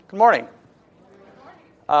Good morning.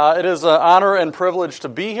 It is an honor and privilege to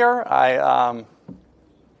be here. My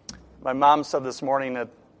mom said this morning that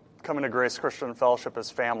coming to Grace Christian Fellowship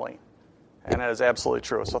is family, and it is absolutely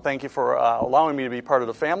true. So thank you for allowing me to be part of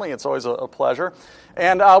the family. It's always a pleasure.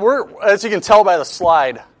 And we're, as you can tell by the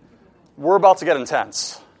slide, we're about to get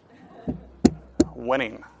intense.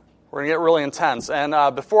 Winning. We're going to get really intense. And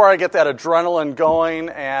before I get that adrenaline going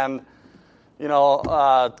and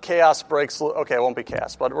chaos breaks. Okay, it won't be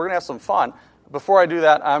chaos, but we're going to have some fun. Before I do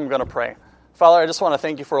that, I'm going to pray. Father, I just want to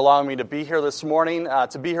thank you for allowing me to be here this morning,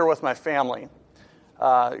 to be here with my family.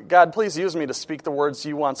 God, please use me to speak the words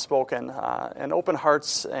you want spoken, and open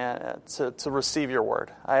hearts to receive your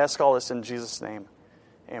word. I ask all this in Jesus' name.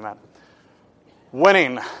 Amen.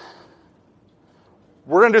 Winning.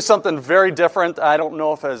 We're going to do something very different. I don't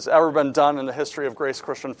know if it has ever been done in the history of Grace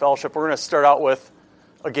Christian Fellowship. We're going to start out with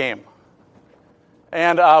a game.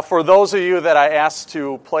 And for those of you that I asked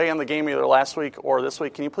to play in the game either last week or this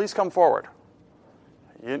week, can you please come forward?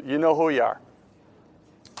 You know who you are.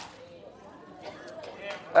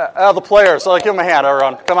 The players. So give them a hand,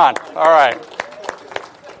 everyone. Come on. All right.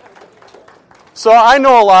 So I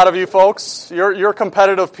know a lot of you folks. You're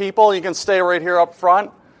competitive people. You can stay right here up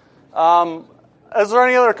front. Is there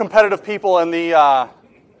any other competitive people in the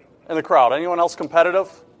crowd? Anyone else competitive?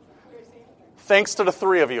 Thanks to the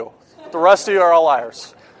three of you. The rest of you are all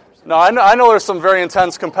liars. No, I know there's some very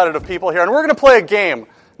intense competitive people here, and we're going to play a game.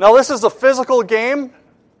 Now, this is a physical game.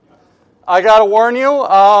 I got to warn you,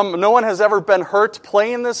 no one has ever been hurt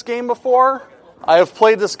playing this game before. I have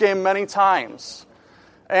played this game many times.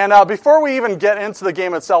 And before we even get into the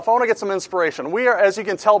game itself, I want to get some inspiration. We are, as you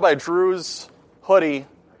can tell by Drew's hoodie,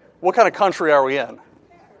 what kind of country are we in?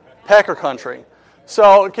 Packer country.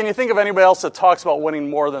 So can you think of anybody else that talks about winning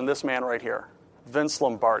more than this man right here? Vince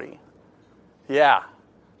Lombardi. Yeah.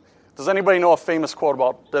 Does anybody know a famous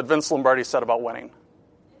quote that Vince Lombardi said about winning?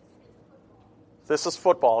 This is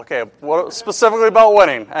football. Okay, what specifically about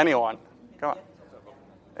winning? Anyone? Come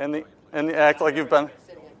on. And the act like you've been.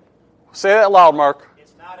 Say that loud, Mark.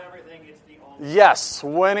 It's not everything, it's the only. Yes,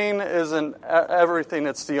 winning isn't everything,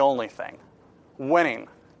 it's the only thing. Winning.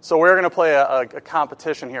 So we're going to play a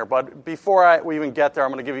competition here, but before we even get there,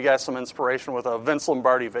 I'm going to give you guys some inspiration with a Vince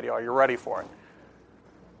Lombardi video. Are you ready for it?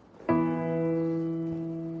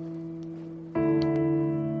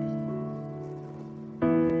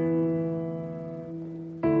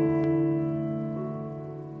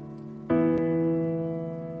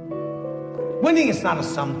 Winning is not a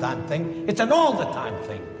sometime thing. It's an all-the-time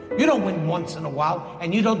thing. You don't win once in a while,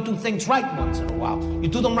 and you don't do things right once in a while. You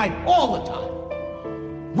do them right all the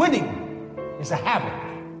time. Winning is a habit.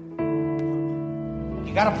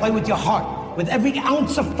 You got to play with your heart, with every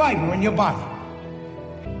ounce of fiber in your body.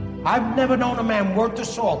 I've never known a man worth the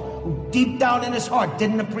salt who deep down in his heart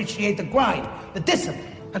didn't appreciate the grind, the discipline,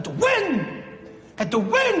 and to win, and to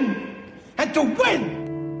win, and to win.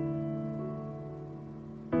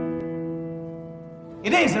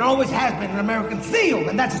 It is and always has been an American seal,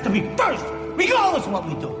 and that's to be first, regardless of what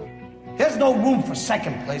we do. There's no room for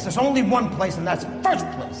second place. There's only one place, and that's first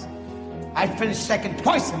place. I finished second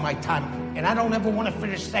twice in my time, and I don't ever want to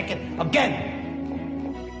finish second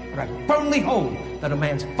again. But I firmly hold that a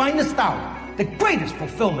man's finest hour, the greatest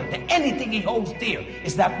fulfillment to anything he holds dear,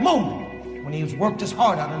 is that moment when he has worked his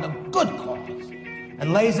heart out in a good cause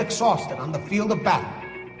and lays exhausted on the field of battle,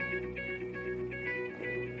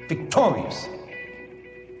 victorious.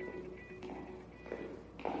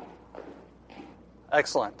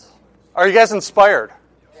 Excellent. Are you guys inspired?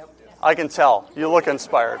 I can tell. You look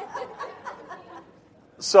inspired.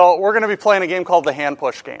 So we're going to be playing a game called the hand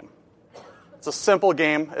push game. It's a simple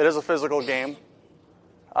game. It is a physical game.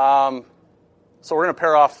 So we're going to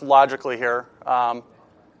pair off logically here.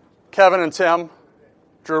 Kevin and Tim,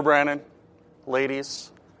 Drew, Brandon, ladies,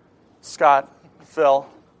 Scott, Phil,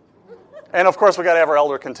 and of course we got to have our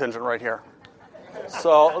elder contingent right here.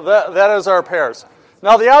 So that is our pairs.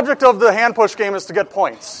 Now, the object of the hand push game is to get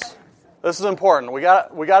points. This is important. We got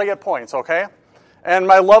to get points, okay? And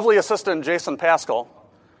my lovely assistant, Jason Pascal,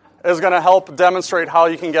 is going to help demonstrate how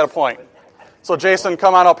you can get a point. So, Jason,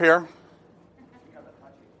 come on up here.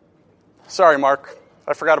 Sorry, Mark.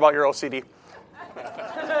 I forgot about your OCD.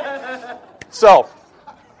 So,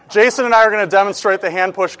 Jason and I are going to demonstrate the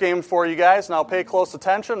hand push game for you guys. Now, pay close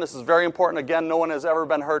attention. This is very important. Again, no one has ever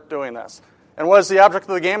been hurt doing this. And what is the object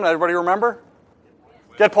of the game? Everybody remember?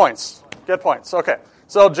 Get points. Get points. Okay.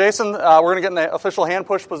 So, Jason, we're going to get in the official hand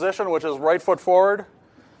push position, which is right foot forward,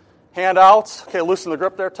 hand out. Okay, loosen the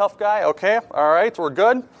grip there, tough guy. Okay. All right, we're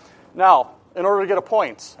good. Now, in order to get a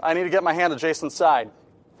point, I need to get my hand to Jason's side.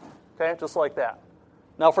 Okay, just like that.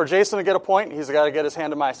 Now, for Jason to get a point, he's got to get his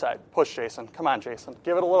hand to my side. Push, Jason. Come on, Jason.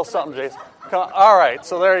 Give it a little something, Jason. Come on. All right,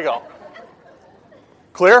 so there you go.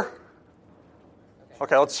 Clear?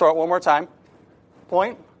 Okay, let's start one more time.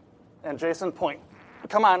 Point, and Jason, point.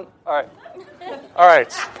 Come on. All right. All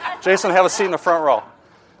right. Jason, have a seat in the front row.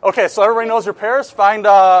 Okay, so everybody knows your pairs. Find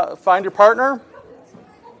your partner.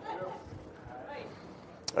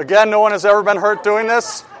 Again, no one has ever been hurt doing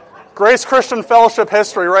this. Grace Christian Fellowship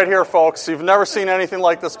history right here, folks. You've never seen anything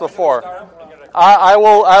like this before. I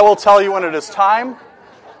will tell you when it is time.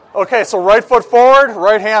 Okay, so right foot forward,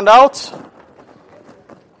 right hand out.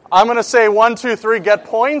 I'm going to say 1, 2, 3, get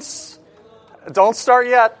points. Don't start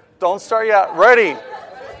yet. Don't start yet. Ready.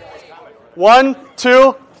 1,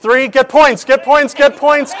 2, 3, get points. Get points. Get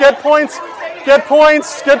points. Get points. Get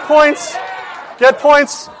points. Get points. Get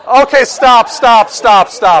points. Okay, stop.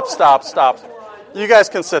 You guys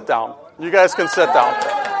can sit down. You guys can sit down.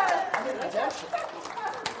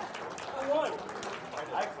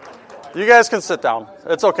 You guys can sit down.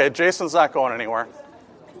 It's okay. Jason's not going anywhere.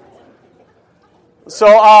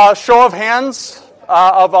 So, show of hands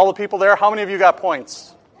of all the people there. How many of you got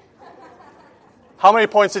points? How many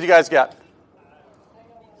points did you guys get?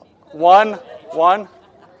 One.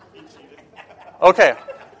 Okay.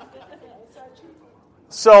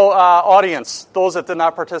 So, audience, those that did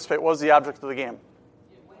not participate, what was the object of the game?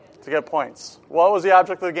 To get points. What was the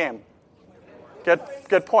object of the game?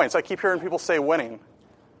 Get points. I keep hearing people say winning.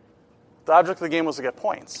 The object of the game was to get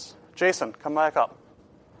points. Jason, come back up.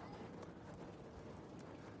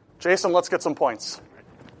 Jason, let's get some points.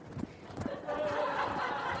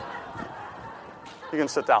 You can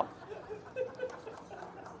sit down.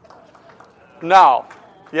 Now,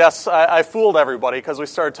 yes, I fooled everybody because we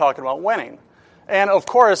started talking about winning. And, of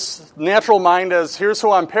course, natural mind is, here's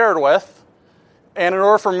who I'm paired with. And in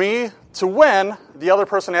order for me to win, the other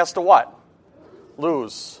person has to what?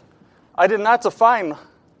 Lose. I did not define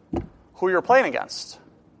who you're playing against.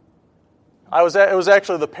 It was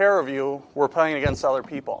actually the pair of you were playing against other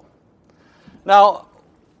people. Now,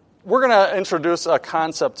 we're going to introduce a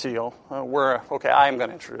concept to you. I'm going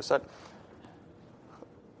to introduce it.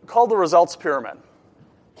 Called the results pyramid.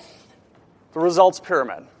 The results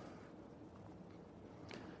pyramid.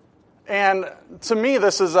 And to me,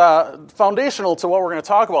 this is foundational to what we're going to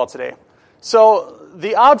talk about today. So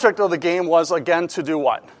the object of the game was, again, to do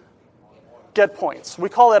what? Get points. We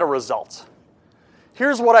call that a result.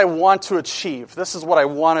 Here's what I want to achieve. This is what I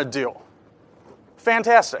want to do.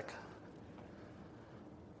 Fantastic.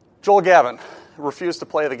 Joel Gavin refused to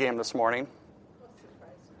play the game this morning.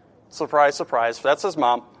 Surprise, surprise. That's his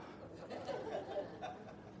mom.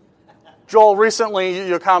 Joel, recently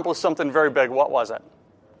you accomplished something very big. What was it?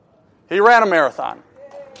 He ran a marathon.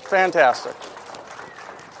 Fantastic.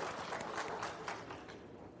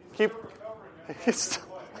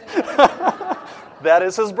 That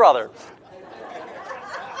is his brother.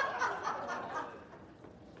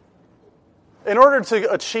 In order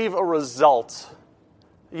to achieve a result,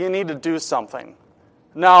 you need to do something.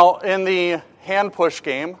 Now, in the hand push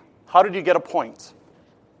game, how did you get a point?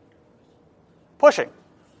 Pushing.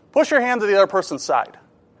 Push your hand to the other person's side.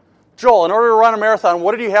 Joel, in order to run a marathon,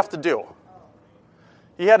 what did you have to do?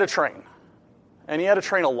 You had to train. And you had to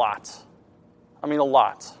train a lot. I mean, a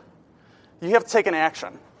lot. You have to take an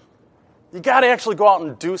action. You got to actually go out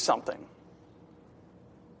and do something.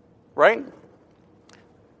 Right?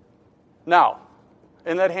 Now,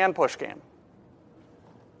 in that hand push game,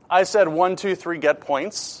 I said 1, 2, 3, get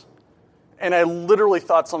points, and I literally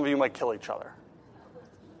thought some of you might kill each other.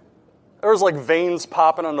 There was like veins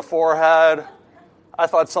popping on the forehead. I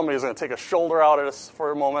thought somebody was going to take a shoulder out of this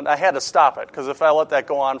for a moment. I had to stop it, because if I let that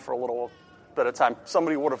go on for a little bit of time,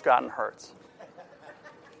 somebody would have gotten hurt.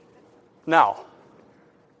 Now,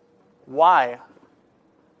 why,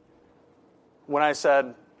 when I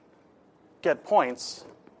said get points,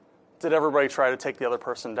 did everybody try to take the other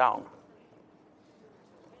person down?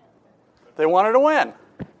 They wanted to win.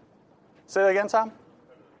 Say that again, Tom?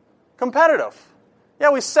 Competitive. Yeah,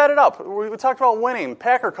 we set it up. We talked about winning.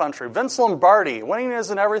 Packer country. Vince Lombardi. Winning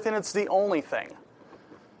isn't everything. It's the only thing.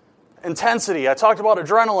 Intensity. I talked about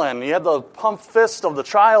adrenaline. You had the pump fist of the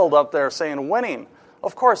child up there saying winning.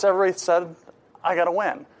 Of course, everybody said, I got to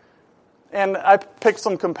win. And I picked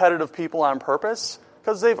some competitive people on purpose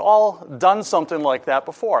because they've all done something like that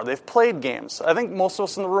before. They've played games. I think most of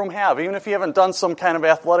us in the room have. Even if you haven't done some kind of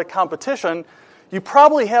athletic competition, you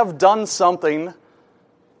probably have done something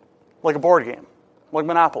like a board game, like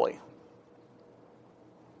Monopoly.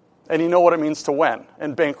 And you know what it means to win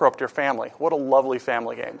and bankrupt your family. What a lovely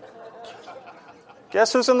family game.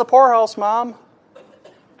 Guess who's in the poorhouse, Mom?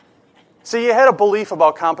 See, you had a belief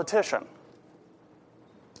about competition.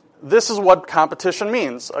 this is what competition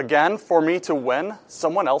means. Again, for me to win,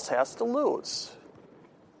 someone else has to lose.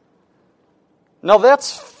 Now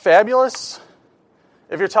that's fabulous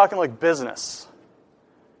if you're talking like business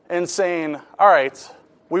and saying, all right,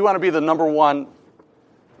 we want to be the number one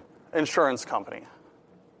insurance company.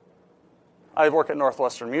 I work at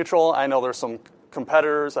Northwestern Mutual. I know there's some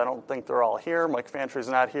competitors. I don't think they're all here. Mike Fantry's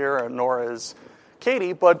not here, nor is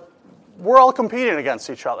Katie, but we're all competing against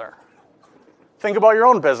each other. Think about your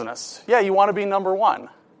own business. Yeah, you want to be number one.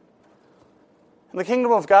 In the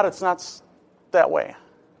kingdom of God, it's not that way.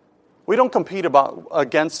 We don't compete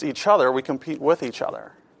against each other. We compete with each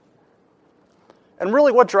other. And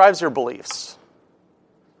really, what drives your beliefs?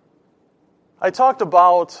 I talked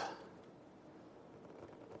about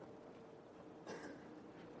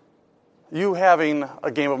you having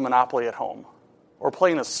a game of Monopoly at home or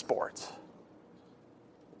playing a sport.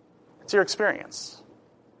 It's your experience.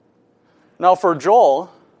 Now, for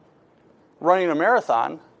Joel, running a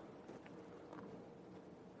marathon,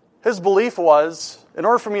 his belief was, in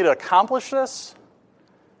order for me to accomplish this,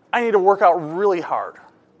 I need to work out really hard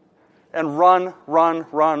and run,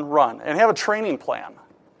 and have a training plan.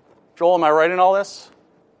 Joel, am I right in all this?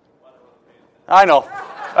 I know.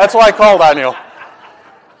 That's why I called on you.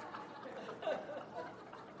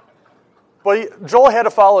 But Joel had to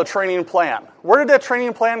follow a training plan. Where did that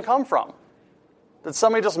training plan come from? Did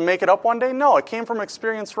somebody just make it up one day? No, it came from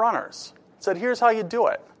experienced runners. It said, here's how you do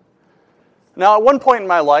it. Now, at one point in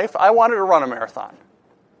my life, I wanted to run a marathon.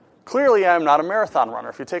 Clearly, I am not a marathon runner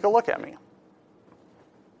if you take a look at me.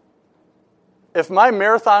 If my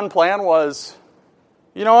marathon plan was,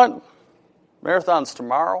 you know what, marathon's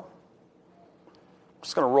tomorrow, I'm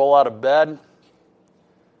just going to roll out of bed,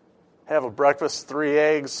 have a breakfast, 3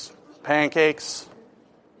 eggs, pancakes,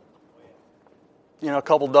 a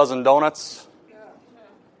couple dozen donuts,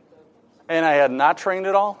 and I had not trained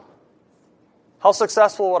at all, how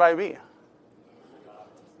successful would I be?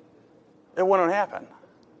 It wouldn't happen.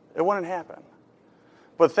 It wouldn't happen.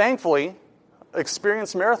 But thankfully,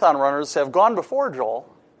 experienced marathon runners have gone before Joel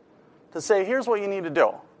to say, here's what you need to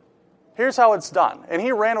do. Here's how it's done. And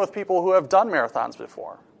he ran with people who have done marathons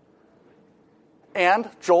before. And,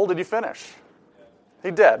 Joel, did you finish?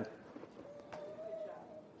 He did.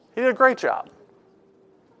 He did a great job.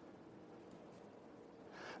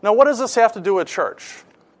 Now, what does this have to do with church?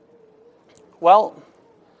 Well,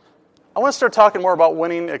 I want to start talking more about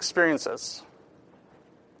winning experiences.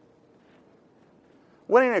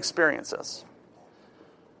 Winning experiences.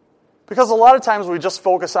 Because a lot of times we just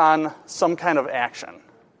focus on some kind of action.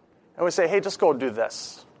 And we say, hey, just go do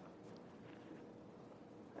this.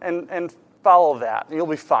 And follow that, and you'll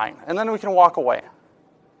be fine. And then we can walk away.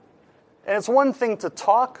 And it's one thing to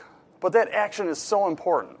talk, but that action is so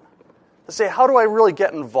important. To say, how do I really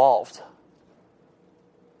get involved?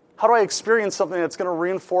 How do I experience something that's going to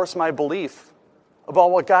reinforce my belief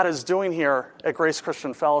about what God is doing here at Grace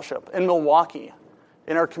Christian Fellowship, in Milwaukee,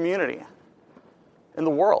 in our community, in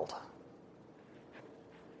the world?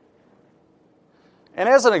 And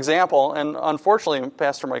as an example, and unfortunately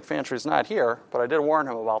Pastor Mike Fantry is not here, but I did warn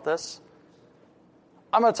him about this,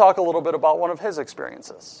 I'm going to talk a little bit about one of his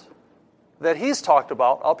experiences that he's talked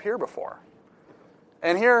about up here before.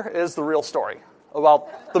 And here is the real story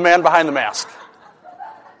about the man behind the mask.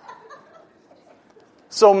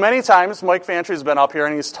 So many times, Mike Fantry's been up here,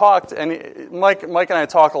 and he's talked, and Mike and I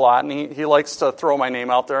talk a lot, and he likes to throw my name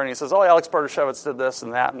out there, and he says, oh, Alex Bartoshevitz did this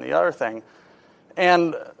and that and the other thing.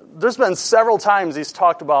 And there's been several times he's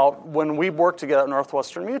talked about when we worked together at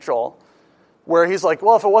Northwestern Mutual, where he's like,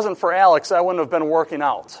 well, if it wasn't for Alex, I wouldn't have been working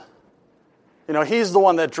out. He's the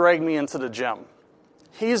one that dragged me into the gym.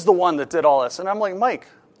 He's the one that did all this. And I'm like, Mike,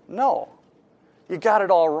 no, you got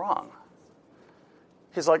it all wrong.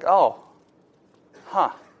 He's like, oh,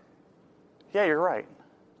 yeah, you're right.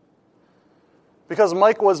 Because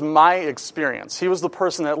Mike was my experience. He was the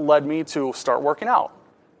person that led me to start working out.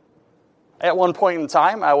 At one point in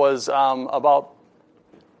time, I was about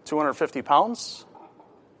 250 pounds.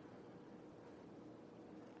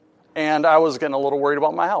 And I was getting a little worried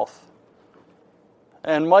about my health.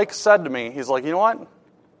 And Mike said to me, he's like, you know what?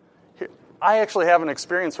 I actually have an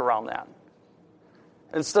experience around that.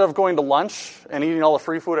 Instead of going to lunch and eating all the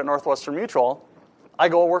free food at Northwestern Mutual, I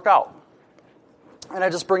go work out. And I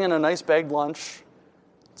just bring in a nice bagged lunch.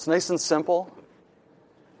 It's nice and simple.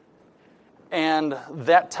 And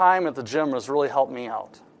that time at the gym has really helped me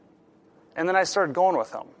out. And then I started going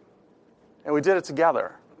with him. And we did it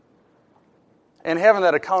together. And having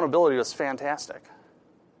that accountability was fantastic.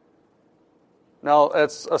 Now, at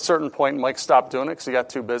a certain point, Mike stopped doing it because he got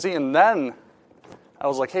too busy. And then I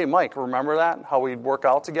was like, hey, Mike, remember that? How we'd work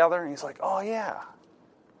out together? And he's like, oh, yeah.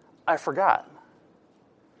 I forgot.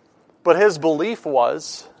 But his belief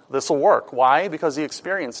was, this will work. Why? Because he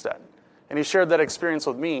experienced it. And he shared that experience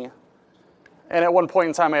with me. And at one point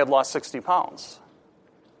in time, I had lost 60 pounds.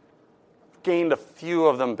 Gained a few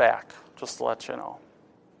of them back, just to let you know.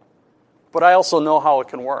 But I also know how it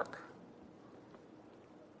can work.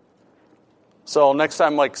 So next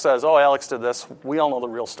time Mike says, oh, Alex did this, we all know the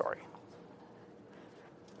real story.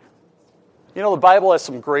 You know, the Bible has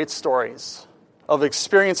some great stories of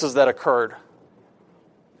experiences that occurred.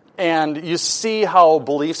 And you see how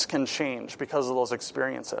beliefs can change because of those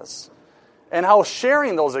experiences. And how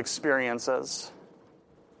sharing those experiences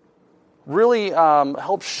really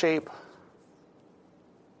helps shape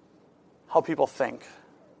how people think.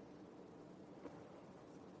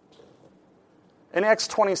 In Acts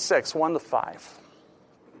 26, 1-5.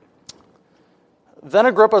 Then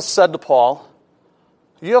Agrippa said to Paul,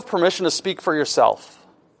 you have permission to speak for yourself.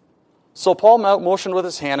 So Paul motioned with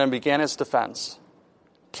his hand and began his defense.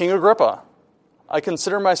 King Agrippa, I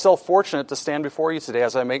consider myself fortunate to stand before you today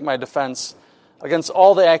as I make my defense against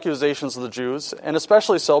all the accusations of the Jews, and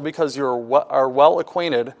especially so because you are well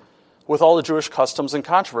acquainted with all the Jewish customs and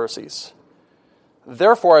controversies.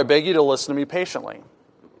 Therefore, I beg you to listen to me patiently.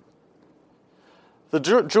 The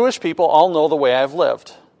Jewish people all know the way I have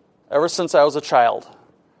lived, ever since I was a child.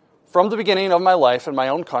 From the beginning of my life in my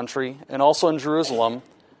own country, and also in Jerusalem,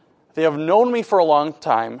 they have known me for a long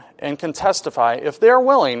time and can testify, if they are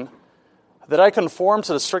willing, that I conform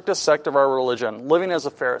to the strictest sect of our religion, living as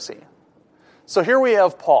a Pharisee. So here we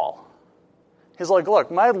have Paul. He's like, look,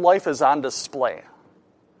 my life is on display.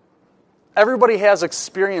 Everybody has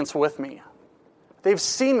experience with me. They've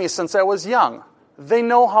seen me since I was young. They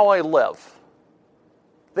know how I live.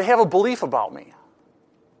 They have a belief about me.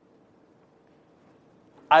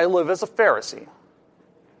 I live as a Pharisee.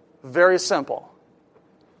 Very simple.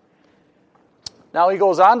 Now he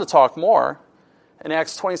goes on to talk more in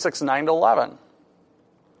Acts 26, 9-11.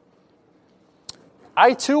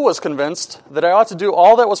 I too was convinced that I ought to do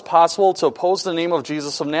all that was possible to oppose the name of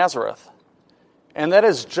Jesus of Nazareth. And that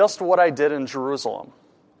is just what I did in Jerusalem.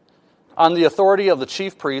 On the authority of the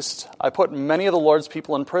chief priest, I put many of the Lord's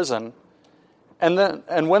people in prison,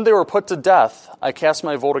 and when they were put to death, I cast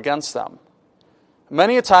my vote against them.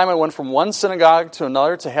 Many a time I went from one synagogue to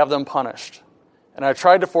another to have them punished, and I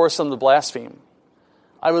tried to force them to blaspheme.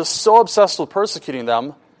 I was so obsessed with persecuting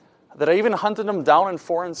them that I even hunted them down in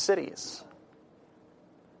foreign cities.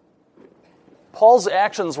 Paul's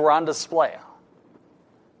actions were on display.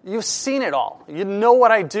 You've seen it all. You know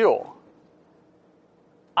what I do.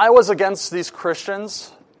 I was against these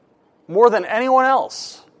Christians more than anyone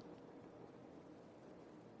else.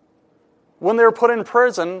 When they were put in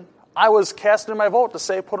prison, I was casting my vote to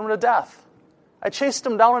say, put them to death. I chased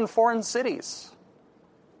them down in foreign cities.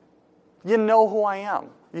 You know who I am.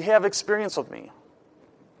 You have experience with me.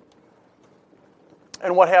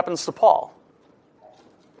 And what happens to Paul?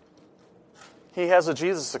 He has a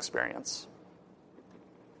Jesus experience.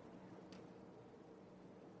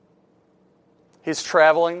 He's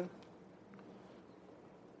traveling.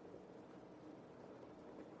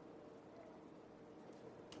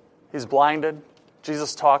 He's blinded.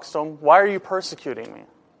 Jesus talks to him. Why are you persecuting me?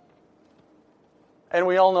 And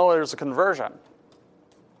we all know there's a conversion.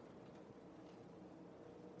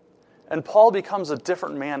 And Paul becomes a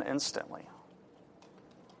different man instantly.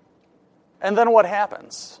 And then what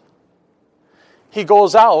happens? He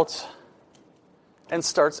goes out and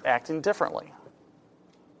starts acting differently.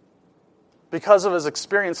 Because of his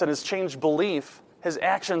experience and his changed belief, his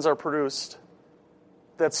actions are produced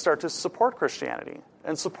that start to support Christianity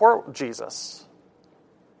and support Jesus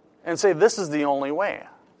and say, this is the only way.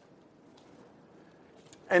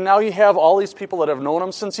 And now you have all these people that have known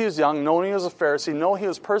him since he was young, known he was a Pharisee, know he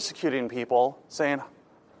was persecuting people, saying,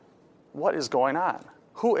 what is going on?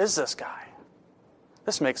 Who is this guy?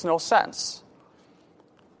 This makes no sense.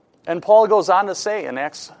 And Paul goes on to say in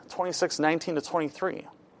Acts 26, 19-23,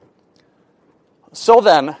 so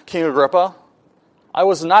then, King Agrippa, I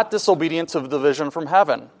was not disobedient to the vision from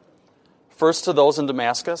heaven, first to those in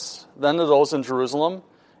Damascus, then to those in Jerusalem,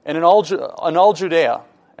 and in all Judea,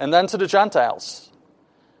 and then to the Gentiles.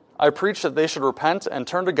 I preached that they should repent and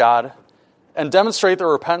turn to God and demonstrate their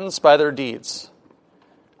repentance by their deeds.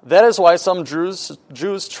 That is why some Jews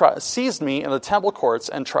seized me in the temple courts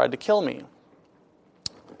and tried to kill me.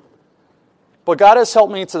 But God has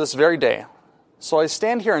helped me to this very day. So I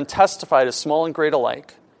stand here and testify to small and great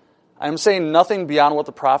alike. I am saying nothing beyond what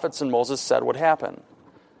the prophets and Moses said would happen,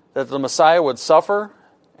 that the Messiah would suffer,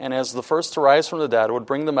 and as the first to rise from the dead, would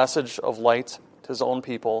bring the message of light to his own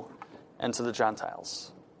people and to the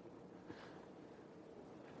Gentiles.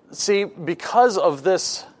 See, because of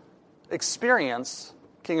this experience,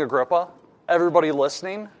 King Agrippa, everybody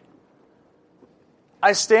listening,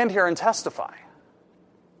 I stand here and testify.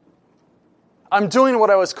 I'm doing what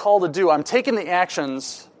I was called to do. I'm taking the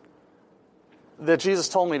actions that Jesus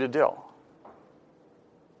told me to do.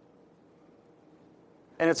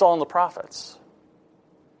 And it's all in the prophets.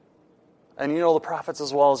 And you know the prophets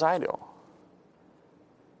as well as I do.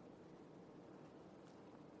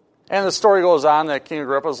 And the story goes on that King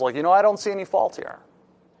Agrippa is like, I don't see any fault here.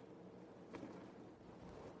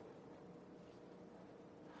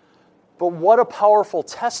 But what a powerful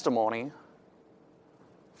testimony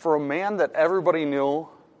for a man that everybody knew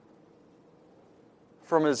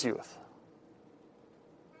from his youth.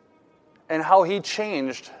 And how he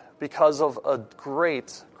changed because of a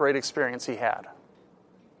great, great experience he had.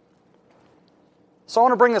 So I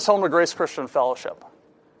want to bring this home to Grace Christian Fellowship.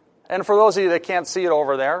 And for those of you that can't see it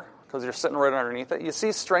over there, because you're sitting right underneath it, you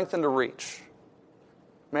see strengthen to reach.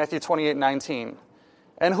 Matthew 28:19.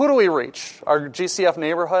 And who do we reach? Our GCF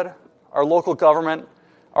neighborhood, our local government,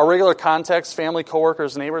 our regular contacts, family,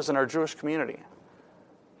 coworkers, neighbors, and our Jewish community.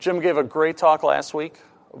 Jim gave a great talk last week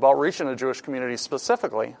about reaching the Jewish community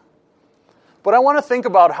specifically. But I want to think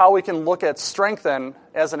about how we can look at strengthen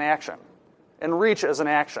as an action and reach as an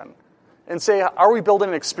action. And say, are we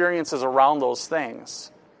building experiences around those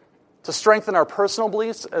things to strengthen our personal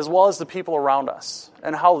beliefs as well as the people around us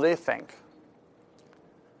and how they think?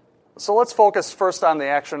 So let's focus first on the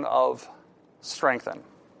action of strengthen.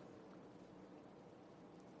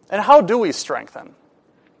 And how do we strengthen?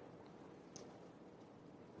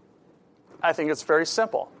 I think it's very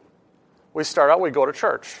simple. We start out, we go to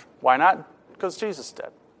church. Why not? Because Jesus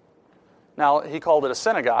did. Now, he called it a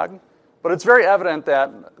synagogue, but it's very evident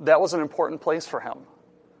that that was an important place for him.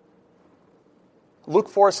 Luke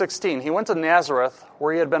 4:16, he went to Nazareth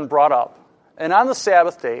where he had been brought up, and on the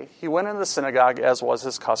Sabbath day, he went into the synagogue as was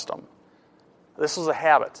his custom. This was a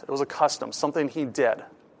habit. It was a custom, something he did.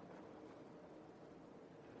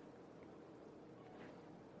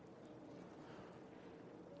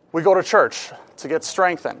 We go to church to get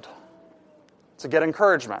strengthened, to get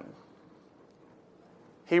encouragement.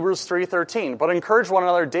 Hebrews 3:13, but encourage one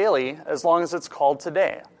another daily as long as it's called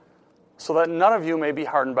today, so that none of you may be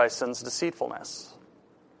hardened by sin's deceitfulness.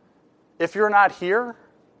 If you're not here,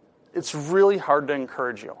 it's really hard to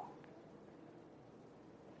encourage you.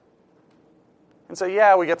 And say,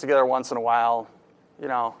 yeah, we get together once in a while,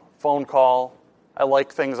 phone call, I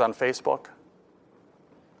like things on Facebook.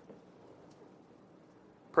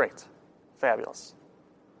 Great, fabulous.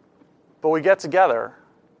 But we get together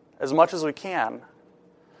as much as we can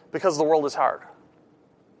because the world is hard.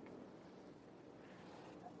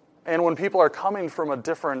 And when people are coming from a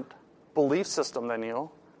different belief system than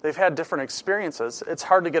you, they've had different experiences, it's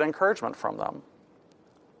hard to get encouragement from them.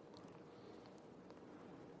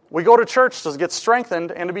 We go to church to get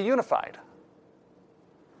strengthened and to be unified.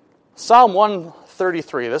 Psalm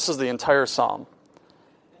 133, this is the entire psalm.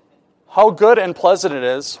 How good and pleasant it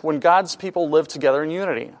is when God's people live together in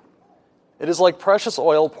unity. It is like precious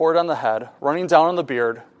oil poured on the head, running down on the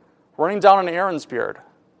beard, running down on Aaron's beard,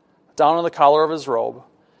 down on the collar of his robe.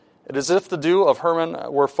 It is as if the dew of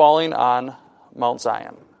Hermon were falling on Mount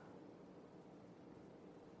Zion.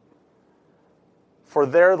 For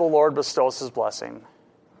there the Lord bestows his blessing,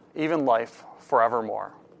 even life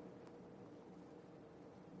forevermore.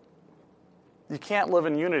 You can't live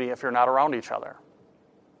in unity if you're not around each other.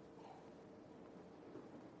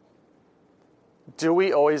 Do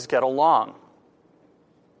we always get along?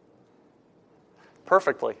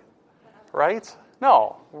 Perfectly, right?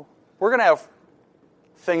 No. We're going to have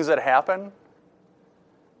things that happen,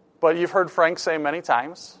 but you've heard Frank say many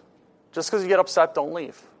times, just because you get upset, don't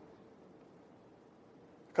leave.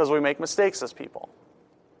 Because we make mistakes as people.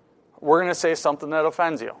 We're going to say something that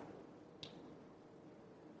offends you.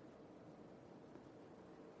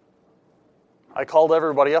 I called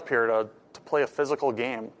everybody up here to play a physical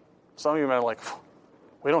game. Some of you might be like,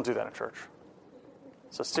 we don't do that in church.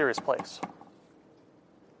 It's a serious place.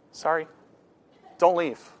 Sorry. Don't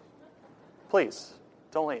leave. Please,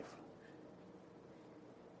 don't leave.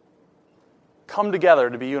 Come together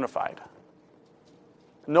to be unified.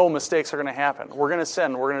 No mistakes are going to happen. We're going to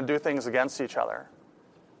sin. We're going to do things against each other.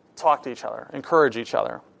 Talk to each other. Encourage each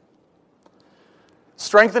other.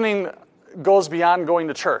 Strengthening goes beyond going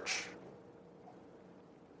to church.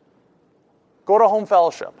 Go to home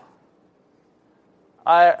fellowship.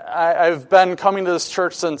 I've been coming to this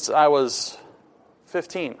church since I was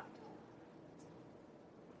 15.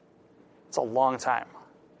 It's a long time.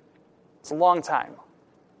 It's a long time.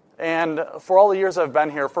 And for all the years I've been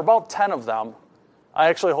here, for about 10 of them, I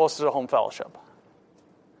actually hosted a home fellowship.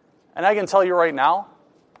 And I can tell you right now,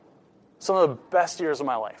 some of the best years of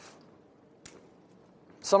my life.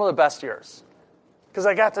 Some of the best years. Because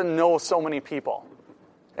I got to know so many people.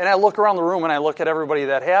 And I look around the room and I look at everybody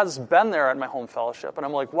that has been there at my home fellowship, and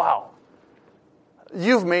I'm like, wow,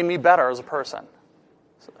 you've made me better as a person.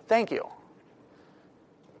 So, thank you.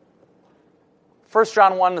 1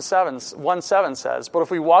 John 1:7 says, "But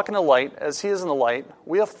if we walk in the light, as he is in the light,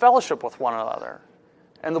 we have fellowship with one another.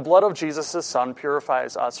 And the blood of Jesus, his Son,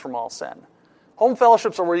 purifies us from all sin." Home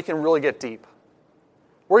fellowships are where you can really get deep.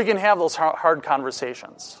 Where you can have those hard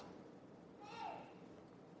conversations.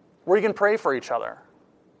 Where you can pray for each other.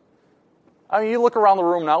 I mean, you look around the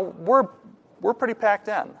room now, we're pretty packed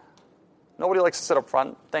in. Nobody likes to sit up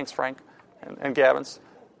front. Thanks, Frank and Gavin's.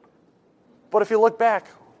 But if you look back,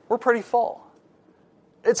 we're pretty full.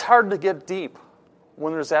 It's hard to get deep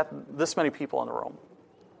when there's this many people in the room.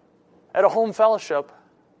 At a home fellowship,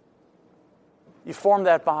 you form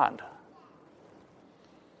that bond.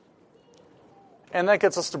 And that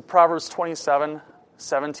gets us to Proverbs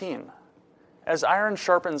 27:17. "As iron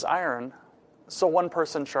sharpens iron, so one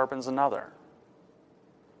person sharpens another."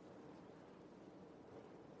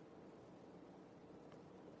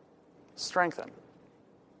 Strengthen.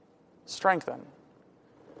 Strengthen.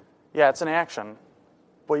 Yeah, it's an action.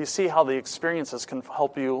 But you see how the experiences can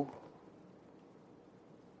help you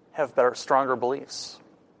have better, stronger beliefs.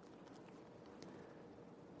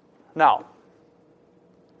 Now,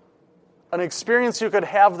 an experience you could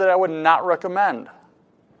have that I would not recommend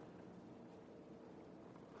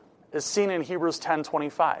is seen in Hebrews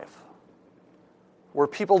 10:25, where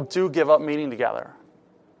people do give up meeting together.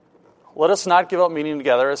 "Let us not give up meeting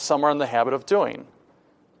together as some are in the habit of doing,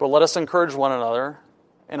 but let us encourage one another,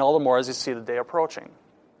 and all the more as you see the day approaching."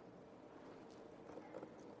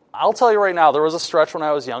 I'll tell you right now, there was a stretch when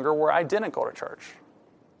I was younger where I didn't go to church.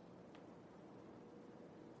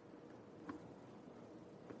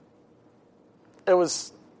 It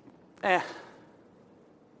was, Yeah,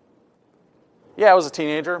 I was a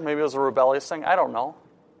teenager. Maybe it was a rebellious thing. I don't know.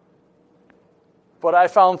 But I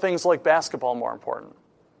found things like basketball more important.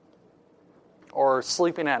 Or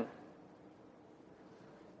sleeping in.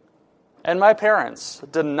 And my parents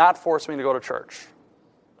did not force me to go to church.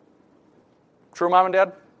 True, Mom and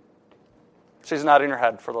Dad? She's nodding her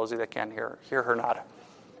head for those of you that can't hear her nod.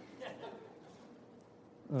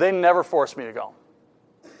 They never forced me to go.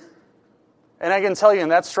 And I can tell you, in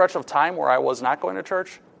that stretch of time where I was not going to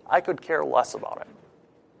church, I could care less about it.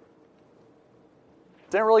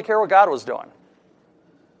 Didn't really care what God was doing.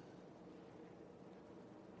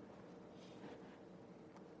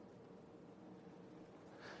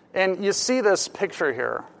 And you see this picture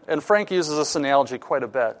here, and Frank uses this analogy quite a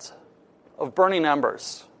bit, of burning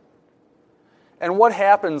embers. And what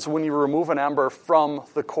happens when you remove an ember from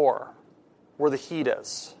the core, where the heat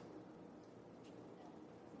is?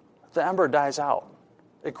 The ember dies out.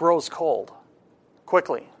 It grows cold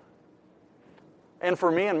quickly. And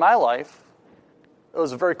for me in my life, it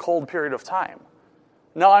was a very cold period of time.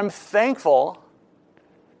 Now, I'm thankful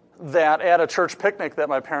that at a church picnic that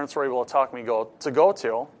my parents were able to talk me to go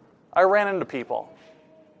to, I ran into people.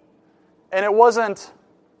 And it wasn't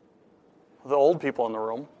the old people in the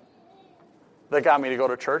room that got me to go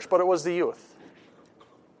to church, but it was the youth.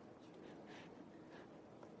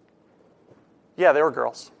 Yeah, they were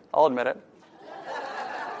girls. I'll admit it.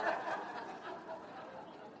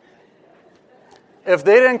 If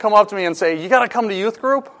they didn't come up to me and say, "You got to come to youth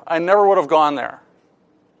group," I never would have gone there.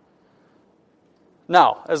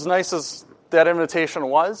 Now, as nice as that invitation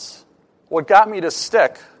was, what got me to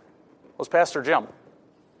stick was Pastor Jim.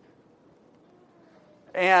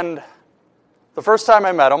 And the first time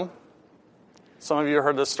I met him, some of you have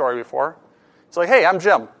heard this story before, he's like, "Hey, I'm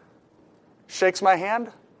Jim." Shakes my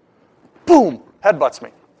hand, boom, headbutts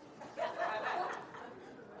me.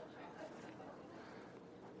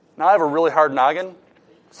 Now, I have a really hard noggin,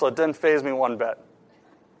 so it didn't faze me one bit.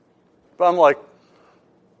 But I'm like,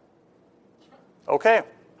 okay,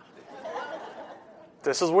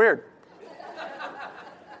 this is weird.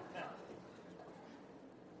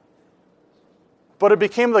 But it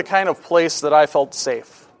became the kind of place that I felt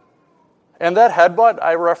safe. And that headbutt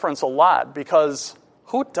I reference a lot because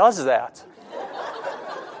who does that?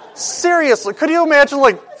 Seriously, could you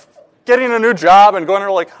imagine getting a new job and going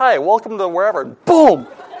there like, "Hi, welcome to wherever," and boom!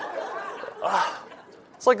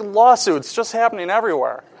 It's like lawsuits just happening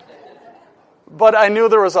everywhere. But I knew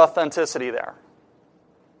there was authenticity there.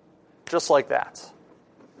 Just like that.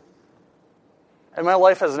 And my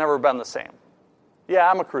life has never been the same. Yeah,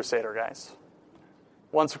 I'm a crusader, guys.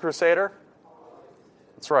 Once a crusader?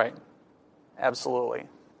 That's right. Absolutely.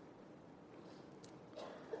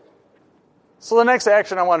 So the next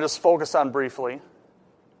action I want to just focus on briefly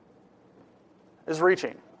is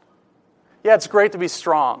reaching. Yeah, it's great to be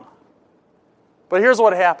strong. But here's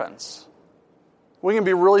what happens. We can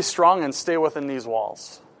be really strong and stay within these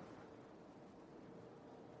walls.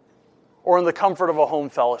 Or in the comfort of a home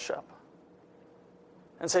fellowship.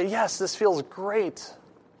 And say, yes, this feels great.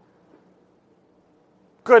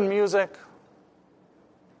 Good music.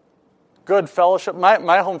 Good fellowship.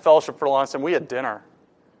 My home fellowship for a long time, we had dinner.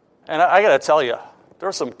 And I got to tell you, there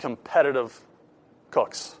were some competitive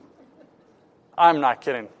cooks. I'm not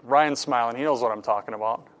kidding. Ryan's smiling. He knows what I'm talking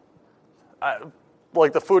about.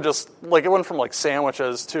 Like the food just, like it went from like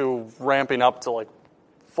sandwiches to ramping up to like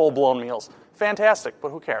full-blown meals. Fantastic, but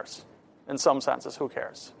who cares? In some senses, who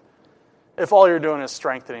cares? If all you're doing is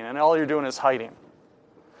strengthening and all you're doing is hiding.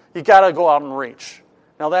 You got to go out and reach.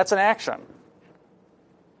 Now that's an action.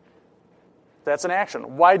 That's an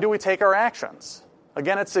action. Why do we take our actions?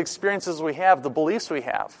 Again, it's the experiences we have, the beliefs we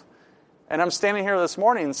have. And I'm standing here this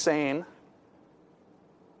morning saying,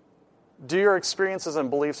 do your experiences and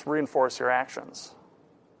beliefs reinforce your actions?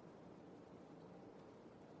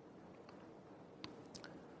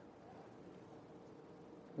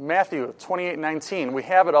 Matthew 28:19, we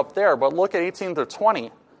have it up there, but look at 18 through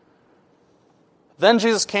 20. Then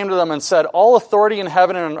Jesus came to them and said, all authority in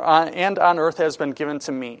heaven and on earth has been given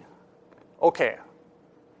to me. Okay,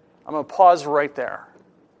 I'm going to pause right there.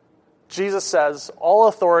 Jesus says, all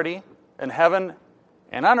authority in heaven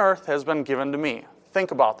and on earth has been given to me. Think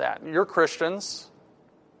about that. You're Christians,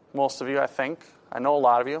 most of you, I think. I know a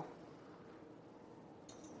lot of you.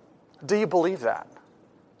 Do you believe that?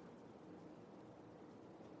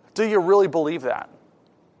 Do you really believe that?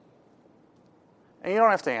 And you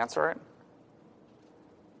don't have to answer it.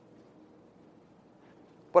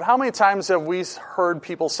 But how many times have we heard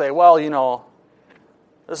people say, well, you know,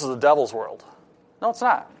 this is the devil's world? No, it's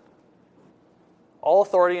not. All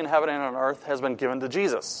authority in heaven and on earth has been given to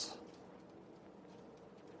Jesus.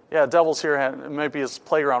 Yeah, the devil's here, it might be his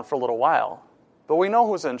playground for a little while. But we know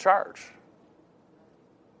who's in charge.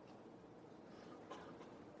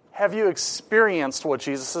 Have you experienced what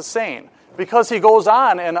Jesus is saying? Because he goes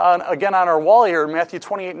on, and again on our wall here, Matthew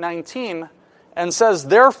 28:19, and says,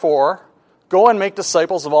 therefore, go and make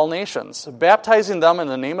disciples of all nations, baptizing them in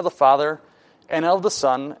the name of the Father, and of the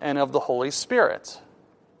Son, and of the Holy Spirit.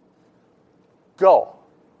 Go.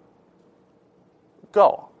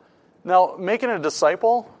 Go. Now, making a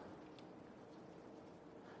disciple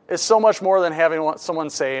is so much more than having someone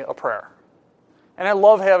say a prayer. And I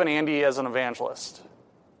love having Andy as an evangelist.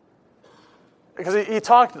 Because he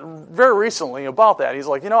talked very recently about that. He's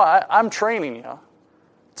like, you know, I'm training you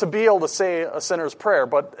to be able to say a sinner's prayer,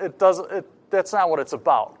 but that's not what it's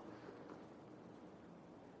about.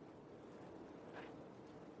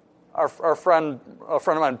 A friend of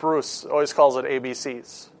mine, Bruce, always calls it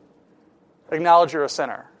ABCs. Acknowledge you're a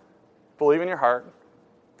sinner. Believe in your heart.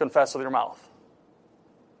 Confess with your mouth.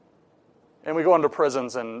 And we go into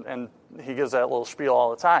prisons, and he gives that little spiel all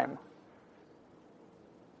the time.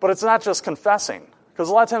 But it's not just confessing. Because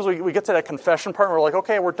a lot of times we get to that confession part, and we're like,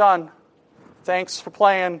 okay, we're done. Thanks for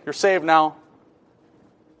playing. You're saved now.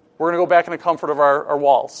 We're going to go back in the comfort of our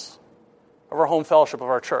walls, of our home fellowship, of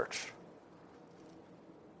our church.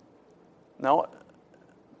 No,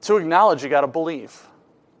 to acknowledge, you got to believe.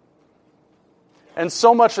 And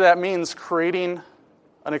so much of that means creating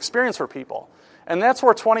an experience for people. And that's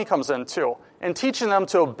where 20 comes in too, and teaching them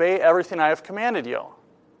to obey everything I have commanded you.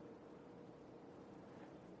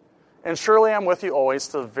 And surely I'm with you always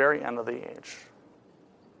to the very end of the age.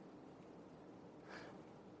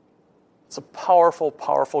 It's a powerful,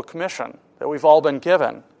 powerful commission that we've all been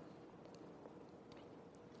given.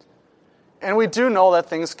 And we do know that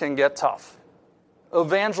things can get tough.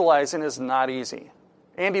 Evangelizing is not easy.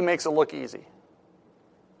 Andy makes it look easy.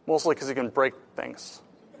 Mostly because he can break things.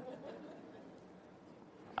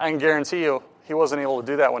 I can guarantee you he wasn't able to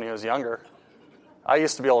do that when he was younger. I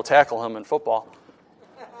used to be able to tackle him in football.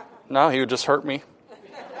 No, he would just hurt me.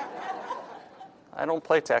 I don't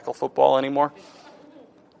play tackle football anymore.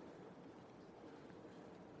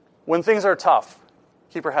 When things are tough,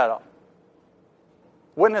 keep your head up.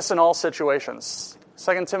 Witness in all situations.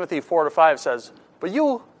 2 Timothy 4-5 says, but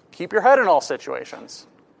you keep your head in all situations.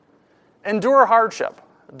 Endure hardship.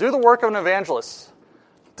 Do the work of an evangelist.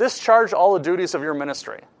 Discharge all the duties of your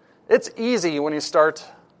ministry. It's easy when you start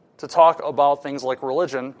to talk about things like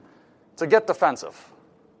religion to get defensive.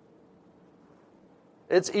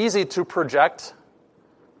 It's easy to project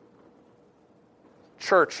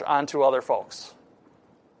church onto other folks.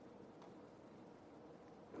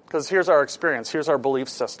 Because here's our experience, here's our belief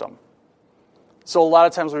system. So a lot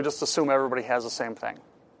of times we just assume everybody has the same thing.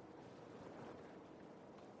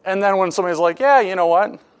 And then when somebody's like, yeah, you know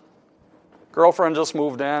what? Girlfriend just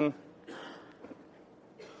moved in.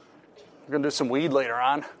 We're going to do some weed later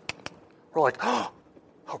on. We're like, oh,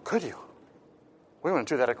 how could you? We wouldn't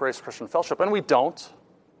do that at Grace Christian Fellowship, and we don't.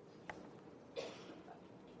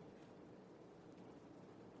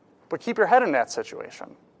 But keep your head in that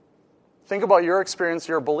situation. Think about your experience,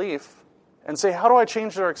 your belief, and say, how do I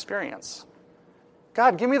change their experience?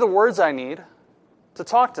 God, give me the words I need to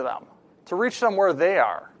talk to them, to reach them where they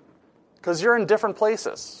are, because you're in different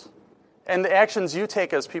places. And the actions you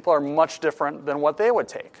take as people are much different than what they would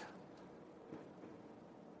take.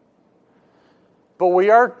 But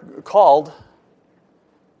we are called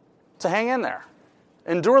to hang in there,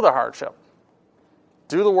 endure the hardship,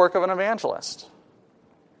 do the work of an evangelist.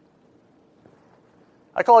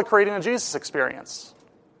 I call it creating a Jesus experience.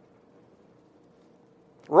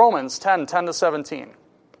 Romans 10:10-17.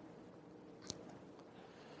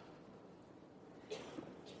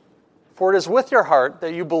 For it is with your heart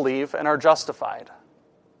that you believe and are justified.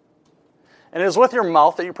 And it is with your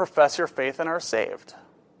mouth that you profess your faith and are saved.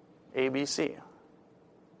 ABC.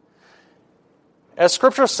 As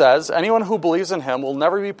Scripture says, anyone who believes in him will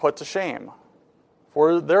never be put to shame.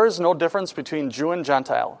 For there is no difference between Jew and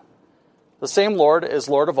Gentile. The same Lord is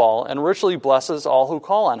Lord of all, and richly blesses all who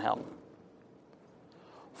call on him.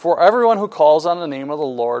 For everyone who calls on the name of the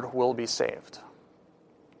Lord will be saved.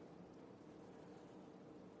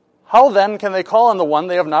 How then can they call on the one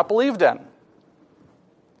they have not believed in?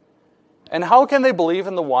 And how can they believe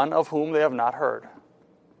in the one of whom they have not heard?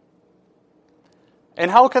 And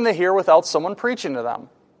how can they hear without someone preaching to them?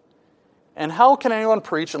 And how can anyone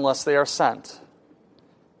preach unless they are sent?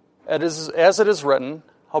 As it is written,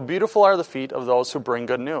 how beautiful are the feet of those who bring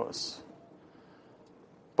good news.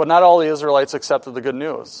 But not all the Israelites accepted the good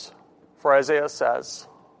news. For Isaiah says,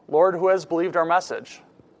 Lord, who has believed our message?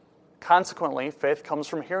 Consequently, faith comes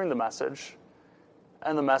from hearing the message,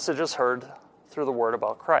 and the message is heard through the word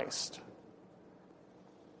about Christ.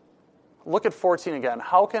 Look at 14 again.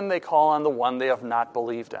 How can they call on the one they have not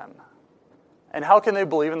believed in? And how can they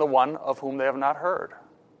believe in the one of whom they have not heard?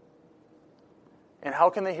 And how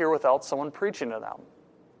can they hear without someone preaching to them?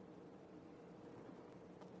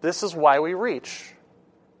 This is why we reach.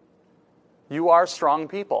 You are strong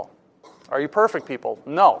people. Are you perfect people?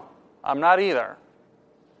 No, I'm not either.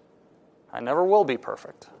 I never will be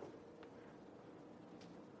perfect.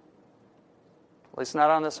 At least not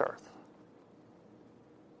on this earth.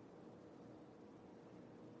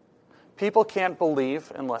 People can't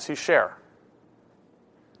believe unless you share.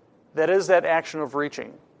 That is that action of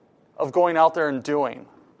reaching, of going out there and doing.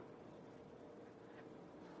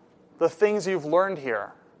 The things you've learned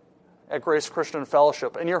here at Grace Christian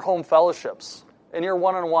Fellowship, in your home fellowships, in your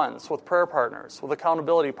one-on-ones with prayer partners, with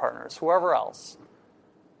accountability partners, whoever else,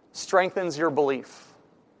 strengthens your belief.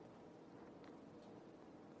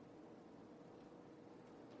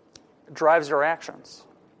 It drives your actions.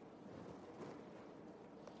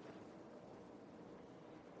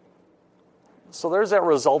 So there's that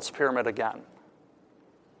results pyramid again.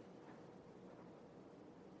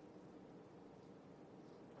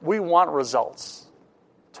 We want results.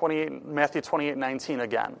 Matthew 28:19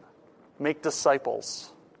 again. Make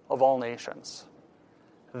disciples of all nations.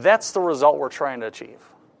 That's the result we're trying to achieve.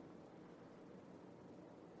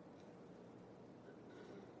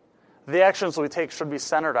 The actions we take should be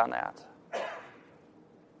centered on that.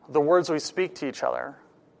 The words we speak to each other,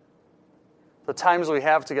 the times we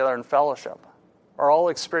have together in fellowship, are all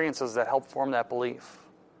experiences that help form that belief.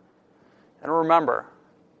 And remember,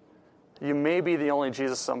 you may be the only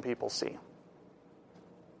Jesus some people see.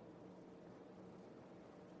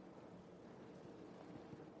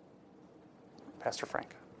 Pastor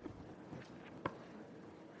Frank.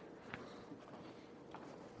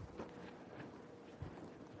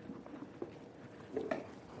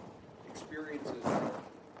 Experiences are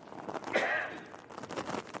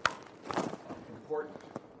important,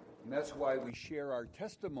 and that's why we share our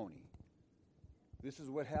testimony. This is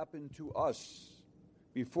what happened to us.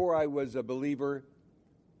 Before I was a believer,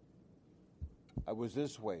 I was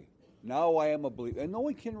this way. Now I am a believer. And no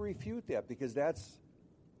one can refute that because that's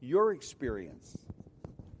your experience.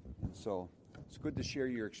 And so it's good to share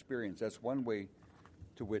your experience. That's one way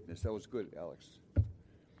to witness. That was good, Alex.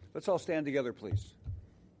 Let's all stand together, please.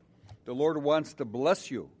 The Lord wants to bless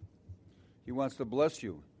you. He wants to bless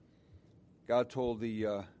you. God told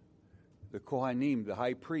the Kohanim, the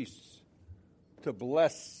high priests, to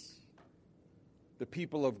bless the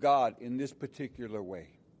people of God in this particular way.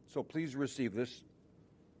 So please receive this.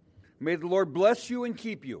 May the Lord bless you and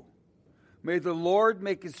keep you. May the Lord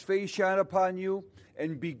make his face shine upon you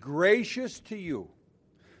and be gracious to you.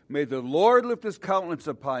 May the Lord lift his countenance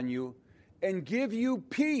upon you and give you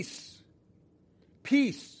peace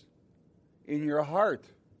peace in your heart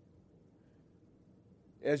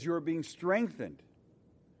as you're being strengthened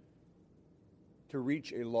to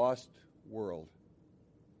reach a lost world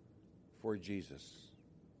for Jesus.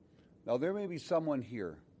 Now, there may be someone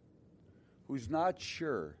here who's not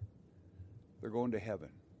sure they're going to heaven.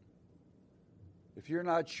 If you're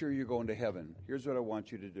not sure you're going to heaven, here's what I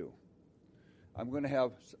want you to do. I'm going to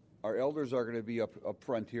have, our elders are going to be up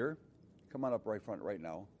front here. Come on up right front right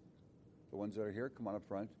now. The ones that are here, come on up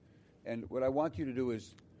front. And what I want you to do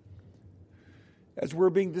is, as we're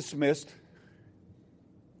being dismissed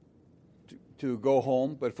to go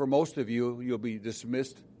home, but for most of you, you'll be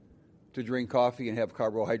dismissed to drink coffee and have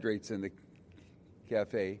carbohydrates in the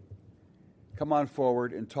cafe. Come on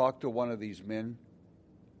forward and talk to one of these men,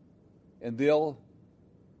 and they'll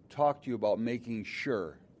talk to you about making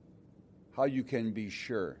sure, how you can be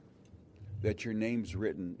sure that your name's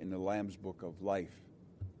written in the Lamb's Book of Life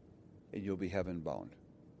and you'll be heaven bound.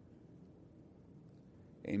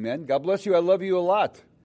 Amen. God bless you. I love you a lot.